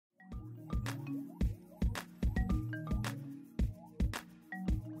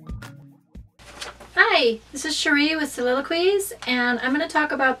Hi, this is Cherie with Sewliloquies, and I'm going to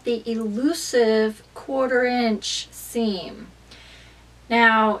talk about the elusive 1/4 inch seam.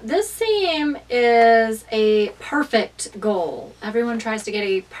 Now, this seam is a perfect goal. Everyone tries to get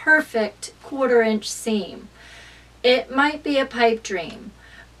a perfect 1/4 inch seam. It might be a pipe dream,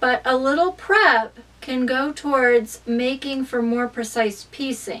 but a little prep can go towards making for more precise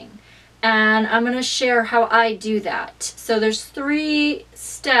piecing. And I'm going to share how I do that. So there's 3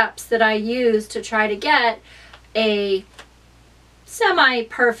 steps that I use to try to get a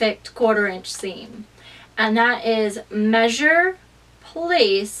semi-perfect 1/4 inch seam. And that is measure,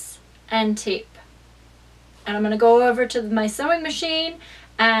 place, and tape. And I'm going to go over to my sewing machine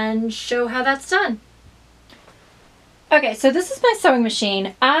and show how that's done. Okay, so this is my sewing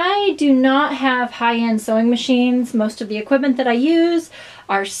machine. I do not have high-end sewing machines. Most of the equipment that I use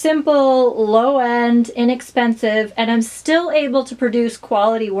are simple, low-end, inexpensive, and I'm still able to produce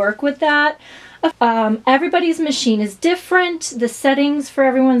quality work with that. Everybody's machine is different. The settings for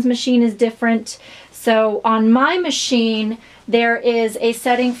everyone's machine is different. So on my machine, there is a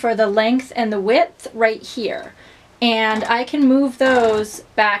setting for the length and the width right here. And I can move those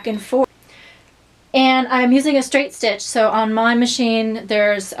back and forth. And I'm using a straight stitch, so on my machine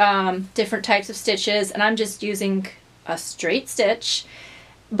there's different types of stitches, and I'm just using a straight stitch.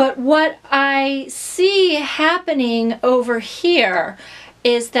 But what I see happening over here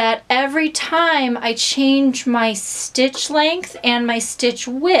is that every time I change my stitch length and my stitch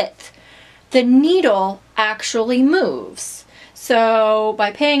width, the needle actually moves. So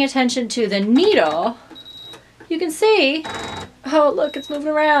by paying attention to the needle, you can see, oh look, it's moving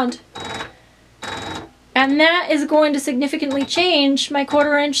around. And that is going to significantly change my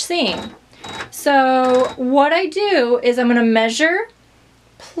 1/4 inch seam. So what I do is I'm going to measure,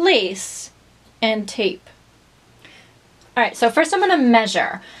 place, and tape. Alright, so first I'm going to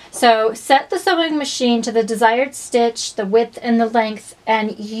measure. So set the sewing machine to the desired stitch, the width, and the length,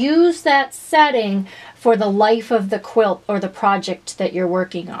 and use that setting for the life of the quilt or the project that you're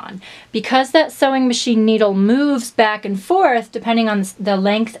working on. Because that sewing machine needle moves back and forth depending on the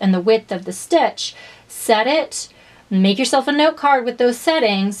length and the width of the stitch, set it, make yourself a note card with those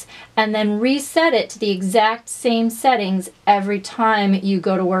settings, and then reset it to the exact same settings every time you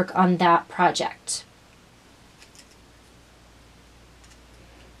go to work on that project.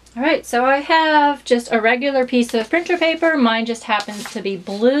 Alright, so I have just a regular piece of printer paper. Mine just happens to be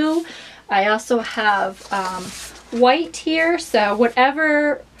blue. I also have white here, so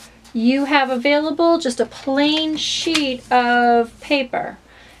whatever you have available, just a plain sheet of paper.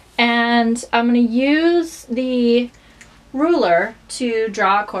 And I'm going to use the ruler to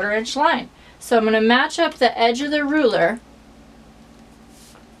draw a 1/4 inch line. So I'm going to match up the edge of the ruler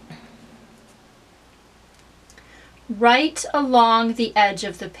right along the edge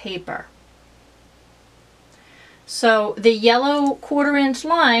of the paper. So the yellow 1/4 inch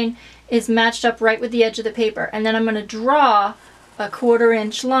line is matched up right with the edge of the paper, and then I'm going to draw a 1/4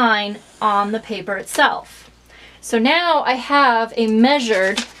 inch line on the paper itself. So now I have a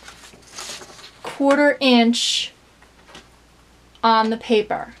measured 1/4 inch on the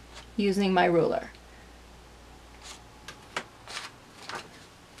paper using my ruler.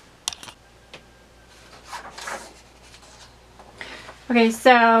 Okay,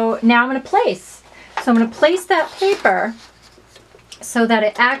 so now I'm going to place. So I'm going to place that paper so that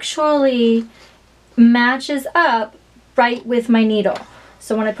it actually matches up right with my needle.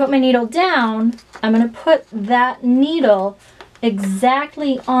 So when I put my needle down, I'm going to put that needle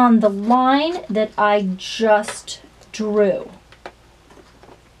exactly on the line that I just drew.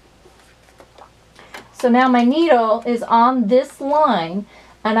 So now my needle is on this line,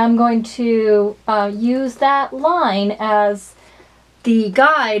 and I'm going to use that line as the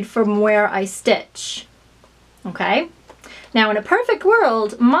guide from where I stitch. Okay? Now in a perfect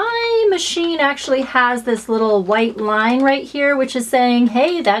world, my machine actually has this little white line right here which is saying,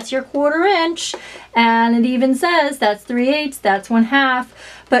 hey, that's your 1/4 inch, and it even says that's 3/8, that's 1/2,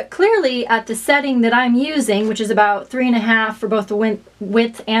 but clearly at the setting that I'm using, which is about 3.5 for both the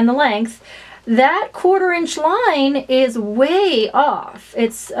width and the length, that 1/4 inch line is way off.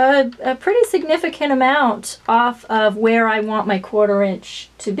 It's a pretty significant amount off of where I want my 1/4 inch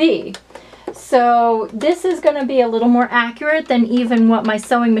to be. So this is going to be a little more accurate than even what my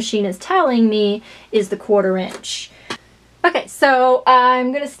sewing machine is telling me is the 1/4 inch. Okay, so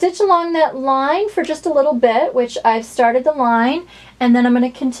I'm going to stitch along that line for just a little bit, which I've started the line, and then I'm going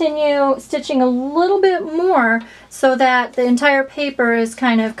to continue stitching a little bit more so that the entire paper is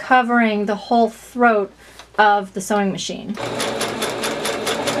kind of covering the whole throat of the sewing machine.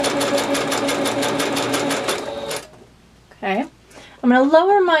 Okay, I'm going to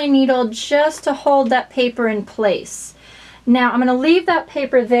lower my needle just to hold that paper in place. Now I'm going to leave that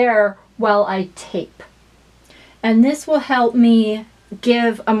paper there while I tape. And this will help me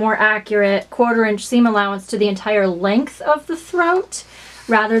give a more accurate 1/4 inch seam allowance to the entire length of the throat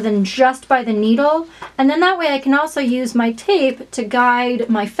rather than just by the needle. And then that way I can also use my tape to guide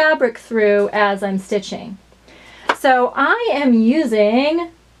my fabric through as I'm stitching. So I am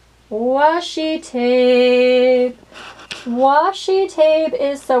using washi tape. Washi tape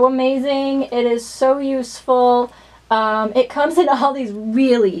is so amazing. It is so useful. It comes in all these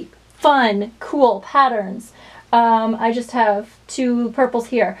really fun, cool patterns. I just have 2 purples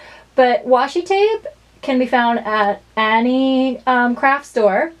here. But washi tape can be found at any craft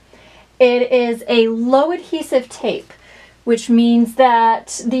store. It is a low adhesive tape, which means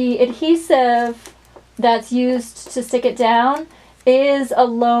that the adhesive that's used to stick it down is a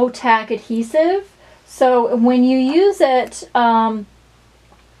low tack adhesive. So when you use it,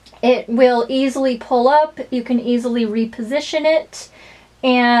 it will easily pull up. You can easily reposition it.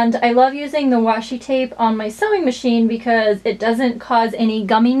 And I love using the washi tape on my sewing machine because it doesn't cause any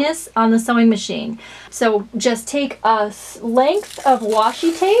gumminess on the sewing machine. So just take a length of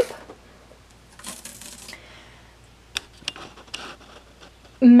washi tape,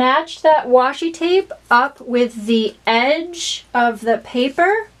 match that washi tape up with the edge of the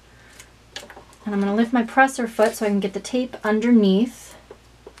paper, and I'm going to lift my presser foot so I can get the tape underneath.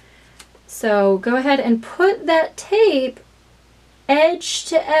 So go ahead and put that tape edge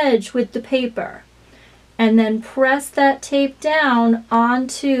to edge with the paper, and then press that tape down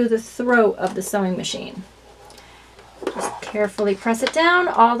onto the throat of the sewing machine. Just carefully press it down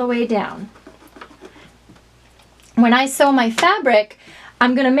all the way down. When I sew my fabric,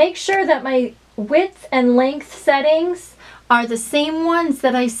 I'm going to make sure that my width and length settings are the same ones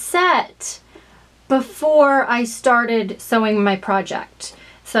that I set before I started sewing my project.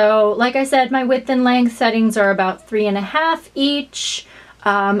 So like I said, my width and length settings are about 3.5 each.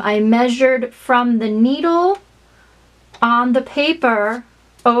 I measured from the needle on the paper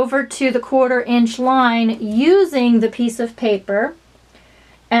over to the 1/4 inch line using the piece of paper,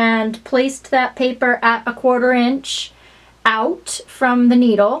 and placed that paper at a 1/4 inch out from the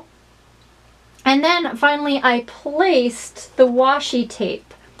needle. And then finally I placed the washi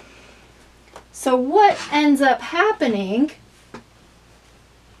tape. So what ends up happening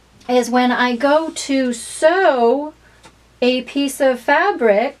is when I go to sew a piece of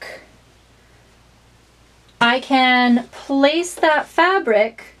fabric, I can place that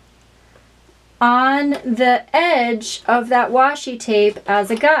fabric on the edge of that washi tape as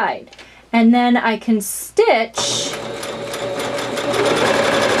a guide. And then I can stitch,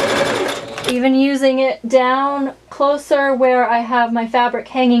 even using it down closer where I have my fabric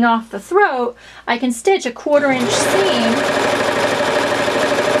hanging off the throat, I can stitch a 1/4 inch seam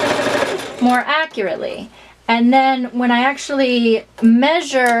more accurately. And then when I actually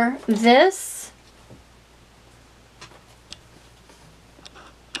measure this,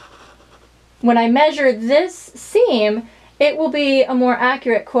 seam, it will be a more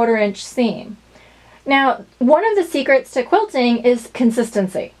accurate 1/4 inch seam. Now, one of the secrets to quilting is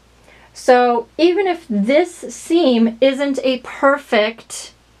consistency. So even if this seam isn't a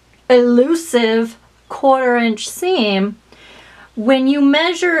perfect, elusive 1/4 inch seam, when you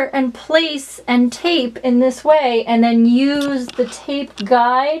measure and place and tape in this way, and then use the tape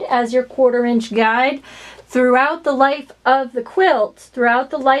guide as your 1/4 inch guide throughout the life of the quilt, throughout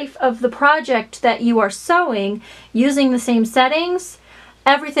the life of the project that you are sewing, using the same settings,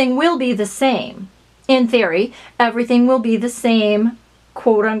 everything will be the same. In theory, everything will be the same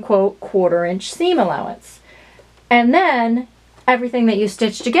quote-unquote 1/4 inch seam allowance. And then everything that you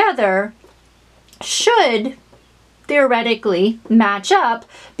stitch together should theoretically match up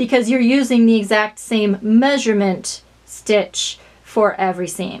because you're using the exact same measurement stitch for every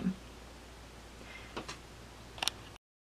seam.